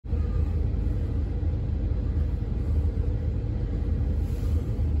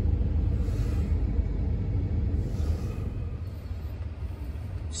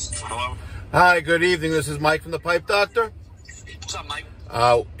Hi, good evening. This is Mike from the Pipe Doctor. What's up, Mike?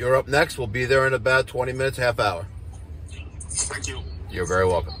 You're up next. We'll be there in about 20 minutes, half hour. Thank you. You're very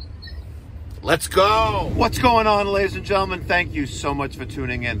welcome. Let's go. What's going on, ladies and gentlemen? Thank you so much for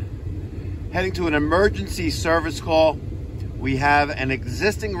tuning in. Heading to an emergency service call. We have an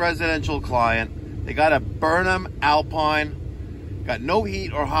existing residential client. They got a Burnham Alpine, got no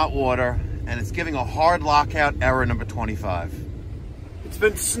heat or hot water, and it's giving a hard lockout error number 25. It's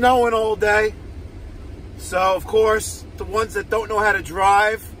been snowing all day. So, of course, the ones that don't know how to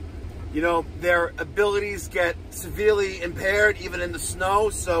drive, you know, their abilities get severely impaired even in the snow.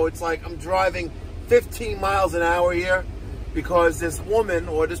 So it's like I'm driving 15 miles an hour here because this woman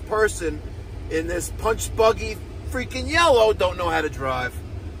or this person in this punch buggy freaking yellow don't know how to drive.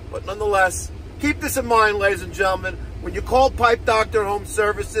 But nonetheless, keep this in mind, ladies and gentlemen. When you call Pipe Doctor Home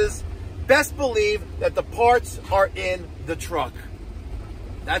Services, best believe that the parts are in the truck.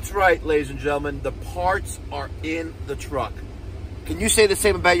 That's right, ladies and gentlemen. The parts are in the truck. Can you say the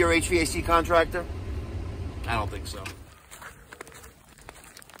same about your HVAC contractor? I don't think so.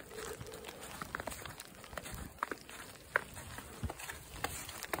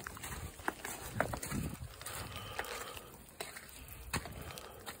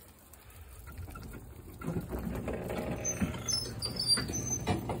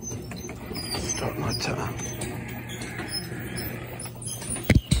 Start my time.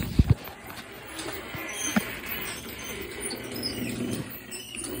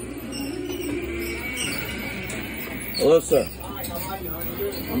 Hello, sir. Hi, how are you? How are you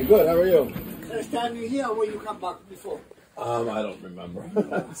doing? I'm good. How are you? First time you here, or will you come back before? I don't remember.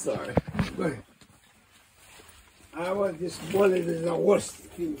 Sorry. Good. I want this ball is the worst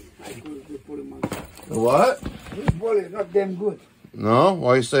thing I could put in my mouth. The what? This ball is not damn good. No?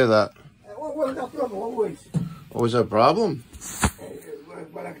 Why you say that? What was the problem? Always. What was that problem?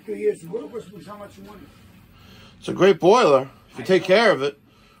 But like 2 years ago, it was how much money? It's a great boiler if you take care of it.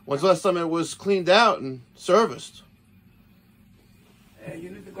 When's the last time it was cleaned out and serviced?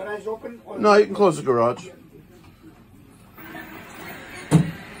 You need the garage open? Or No, you can close the garage.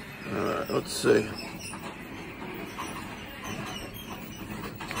 Alright, let's see.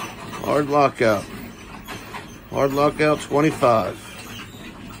 Hard lockout. Hard lockout 25.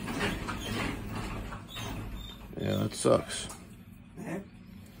 Yeah, that sucks.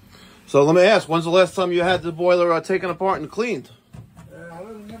 So let me ask, when's the last time you had the boiler taken apart and cleaned? I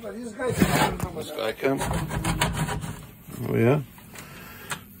don't remember. This guy can remember. This guy can? Oh, yeah?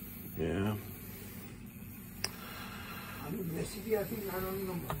 Yeah. I think I don't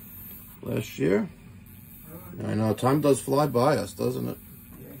remember. Last year? I know, time does fly by us, doesn't it?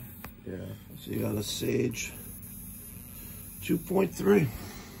 Yeah. Yeah. So you got a Sage 2.3.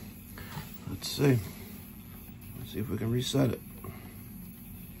 Let's see. Let's see if we can reset it.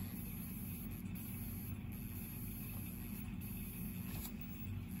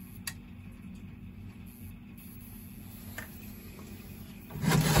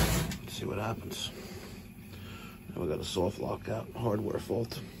 Let's see what happens. Now we got a soft lockout, hardware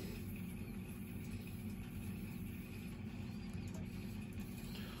fault.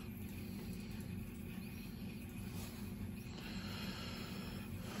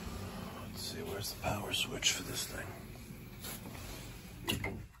 Let's see, where's the power switch for this thing?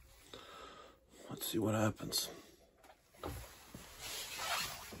 Let's see what happens.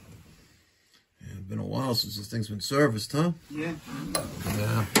 Yeah, it's been a while since this thing's been serviced, huh? Yeah.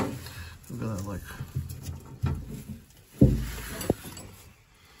 Yeah. Look at that, like.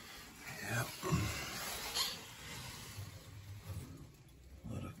 Yeah.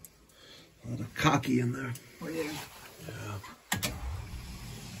 A lot of cocky in there. Oh, yeah. Yeah.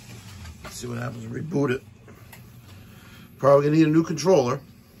 Let's see what happens. Reboot it. Probably gonna need a new controller.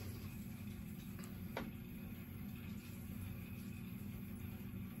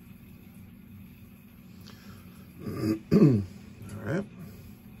 All right.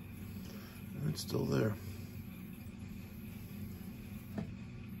 It's still there.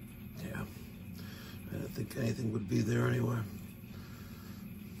 Yeah. I didn't think anything would be there anyway.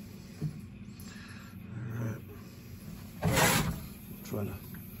 All right. Try to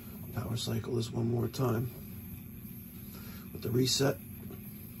power cycle this one more time with the reset.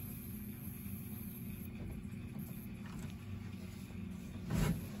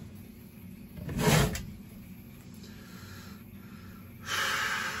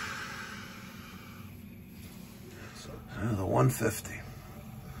 The 150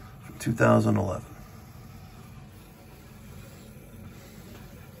 from 2011.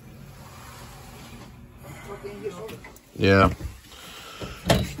 Yeah.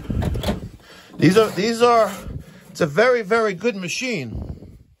 These are, it's a very, very good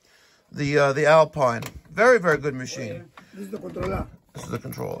machine. the Alpine. Very, very good machine. This is the controller. This is the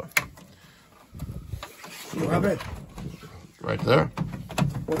controller. You have it. Right there.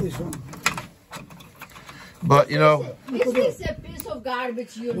 What is one? But you know, This is a piece of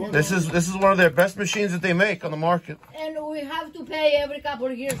garbage unit. this is one of their best machines that they make on the market. And we have to pay every couple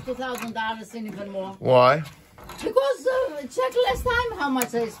of years $2,000 and even more. Why? Because check last time how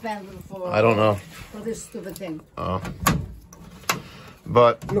much I spent for. I don't know. For this stupid thing.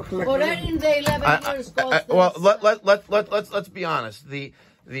 But Look like Already in the 11 years cost. well, let's be honest.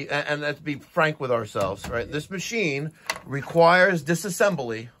 And let's be frank with ourselves, right? This machine requires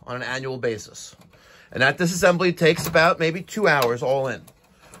disassembly on an annual basis. And that disassembly takes about maybe 2 hours all in,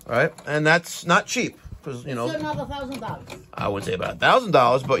 right? And that's not cheap because, you know. It's another $1,000. I would say about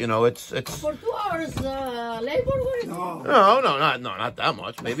 $1,000, but, you know, it's. For 2 hours labor? What is it? no. Not that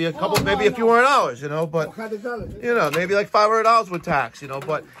much. Maybe a couple, no, maybe a few more dollars, you know, but. $100. You know, maybe like $500 with tax, you know,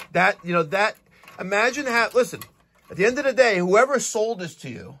 but that, you know, that, imagine listen, at the end of the day, whoever sold this to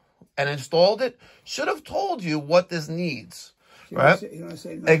you and installed it should have told you what this needs, right? You don't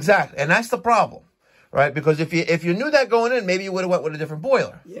say no. Exactly. And that's the problem, right? Because if you knew that going in, maybe you would have went with a different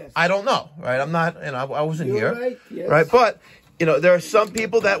boiler. Yes. I don't know, right? I'm not, you know, I wasn't You're here, right, yes. right? But, you know, there are some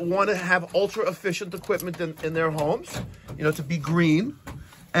people that want to have ultra efficient equipment in their homes, you know, to be green.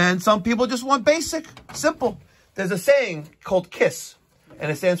 And some people just want basic, simple. There's a saying called KISS,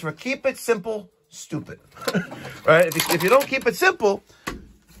 and it stands for keep it simple, stupid. Right? If you don't keep it simple,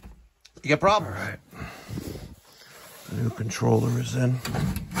 you get problems. All right. The new controller is in.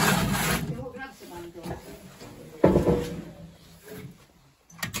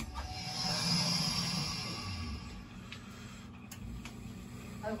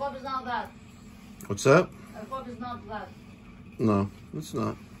 I hope it's not that. What's that? I hope it's not that. No, it's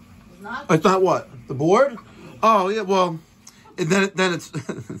not. It's not? It's not what? The board? Oh, yeah, well, then it's,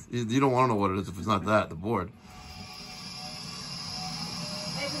 you don't want to know what it is if it's not that, the board.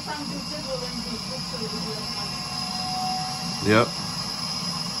 Maybe something simple when you fix it with your hand. Yep.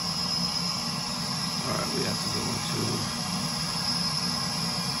 All right, we have to go into.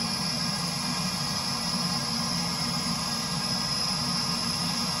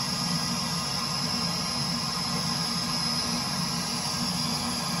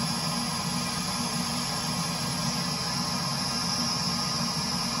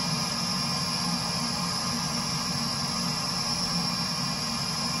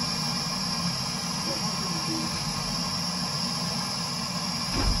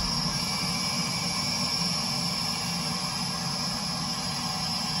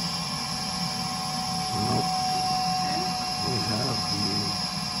 We have the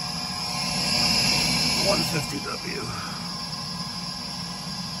 150W.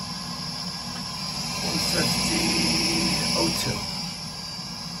 150 O2.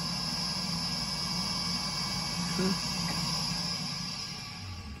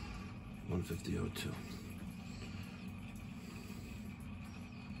 150 O2.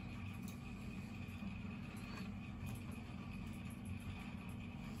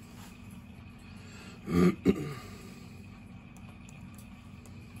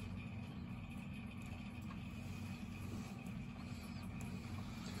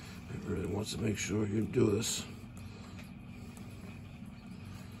 Everybody wants to make sure you do this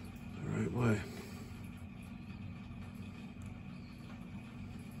the right way.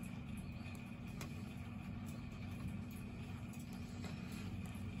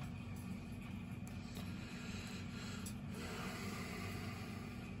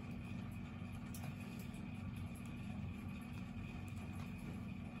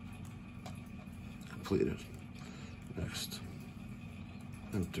 Completed. Next.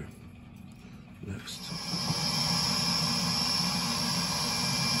 Enter. Next.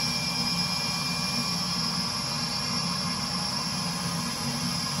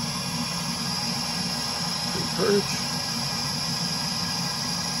 Purge.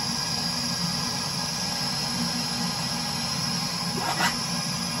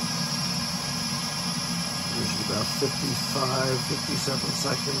 Usually about 55, 57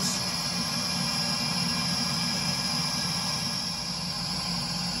 seconds.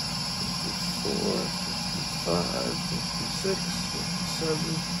 55, 56, 57,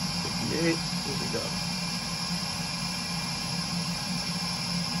 58, here we go.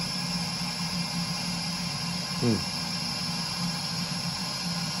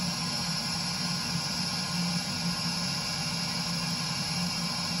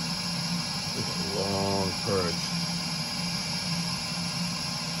 It's a long purge.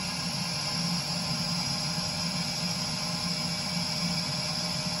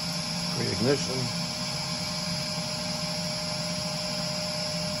 Pre-ignition.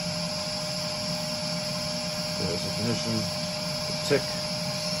 There's ignition, the tick.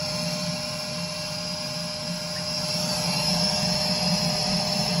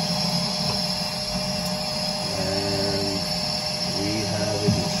 And we have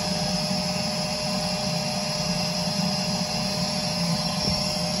ignition.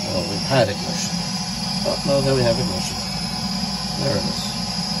 No, we've had ignition. Oh, no, there we have ignition. There it is.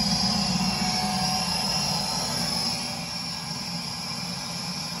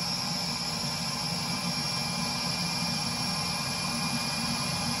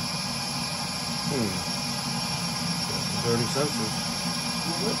 Dirty sensors.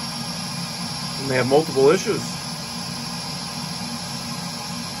 And they have multiple issues.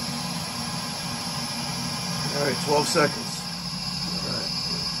 Alright, 12 seconds. Alright,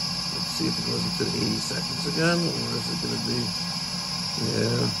 let's see if it goes into 80 seconds again, or is it going to be,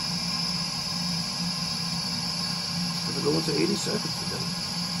 yeah. It's going to go into 80 seconds again.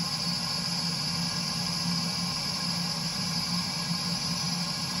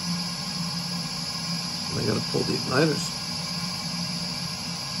 I gotta pull the igniters.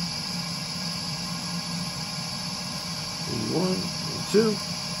 81, 82.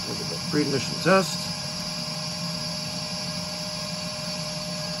 Look at that pre-ignition test.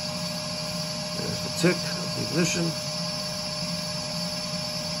 There's the tick of the ignition.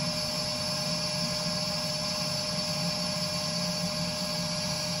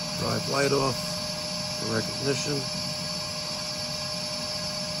 Drive light off. Direct ignition.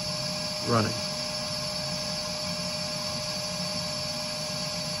 Running.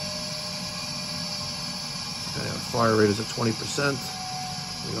 Okay, our fire rate is at 20%.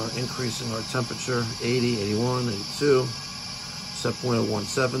 We are increasing our temperature, 80, 81, 82. Set point at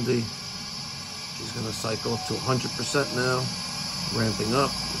 170. She's going to cycle up to 100% now, ramping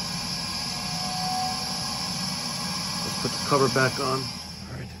up. Let's put the cover back on.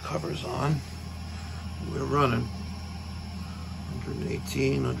 All right, the cover's on. We're running.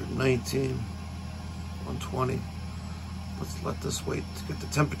 118, 119, 120. Let's let this wait to get the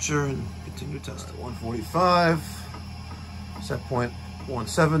temperature and continue testing. 145, set point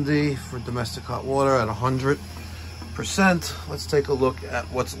 170 for domestic hot water at 100%. Let's take a look at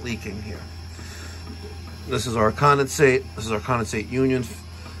what's leaking here. This is our condensate. This is our condensate union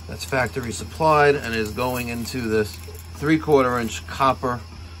that's factory supplied and is going into this 3/4 inch copper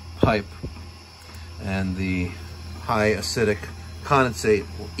pipe. And the high acidic condensate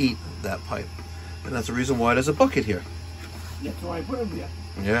will eat that pipe. And that's the reason why there's a bucket here. That's why I put them there.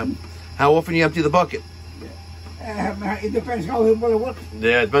 Yeah. How often you empty the bucket? Yeah. It depends how it works.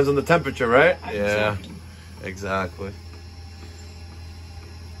 Yeah, it depends on the temperature, right? Exactly. Yeah, exactly.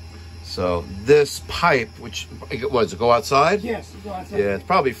 So this pipe, which, what, does it go outside? Yes, it goes outside. Yeah, it's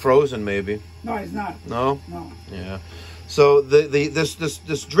probably frozen maybe. No, it's not. No? No. Yeah. So this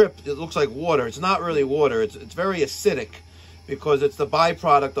drip, it looks like water. It's not really water. It's very acidic because it's the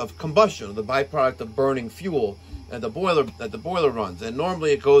byproduct of combustion, the byproduct of burning fuel and the boiler runs. And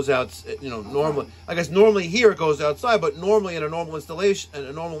normally it goes out, you know, normally, I guess normally here it goes outside, but normally in a normal installation, in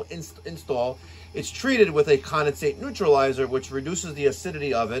a normal install, it's treated with a condensate neutralizer, which reduces the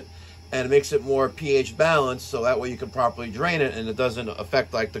acidity of it and makes it more pH balanced, so that way you can properly drain it and it doesn't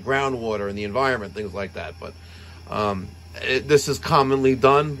affect like the groundwater and the environment, things like that. But this is commonly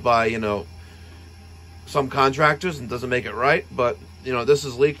done by, you know, some contractors and doesn't make it right. But, you know, this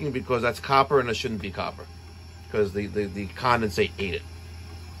is leaking because that's copper and it shouldn't be copper because the condensate ate it.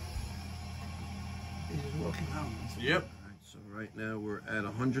 Yep. So right now we're at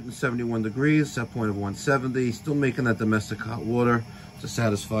 171 degrees, set point of 170. Still making that domestic hot water to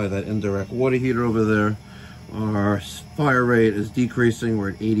satisfy that indirect water heater over there. Our fire rate is decreasing. We're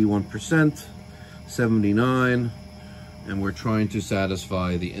at 81%, 79, and we're trying to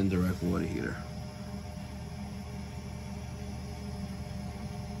satisfy the indirect water heater.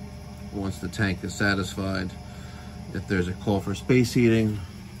 Once the tank is satisfied, if there's a call for space heating,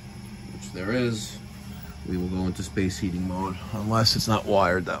 which there is, we will go into space heating mode, unless it's not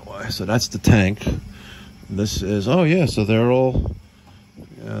wired that way. So that's the tank. This is, oh yeah, so they're all,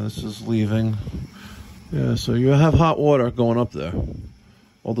 yeah, this is leaving. Yeah, so you have hot water going up there.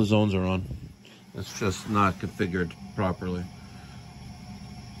 All the zones are on. It's just not configured properly.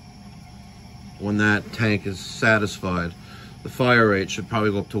 When that tank is satisfied, the fire rate should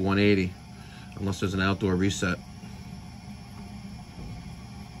probably go up to 180, unless there's an outdoor reset.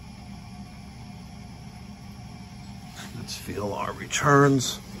 Let's feel our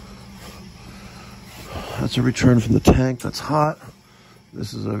returns. That's a return from the tank that's hot.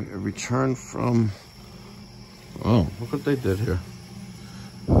 This is a return from, oh, look what they did here.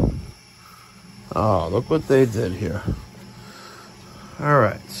 Oh, look what they did here. All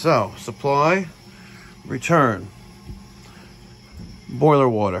right, so supply return, boiler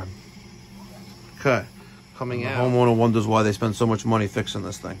water. Okay, coming out. The homeowner wonders why they spend so much money fixing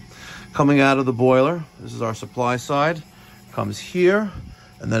this thing. Coming out of the boiler, this is our supply side, comes here,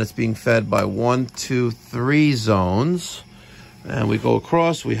 and then it's being fed by 1, 2, 3 zones. And we go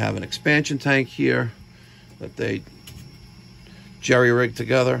across, we have an expansion tank here that they jerry-rigged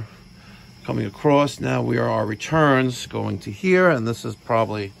together. Coming across, now we are our returns going to here, and this is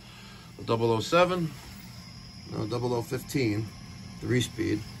probably the 007, no, 0015,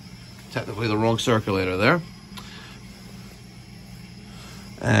 3-speed. Technically the wrong circulator there.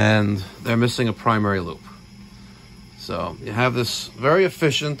 And they're missing a primary loop. So you have this very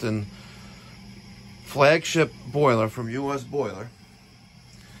efficient and flagship boiler from US Boiler,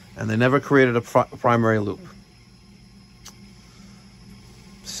 and they never created a primary loop.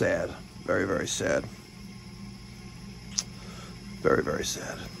 Sad. Very, very sad. Very, very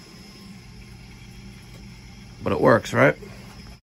sad. But it works, right?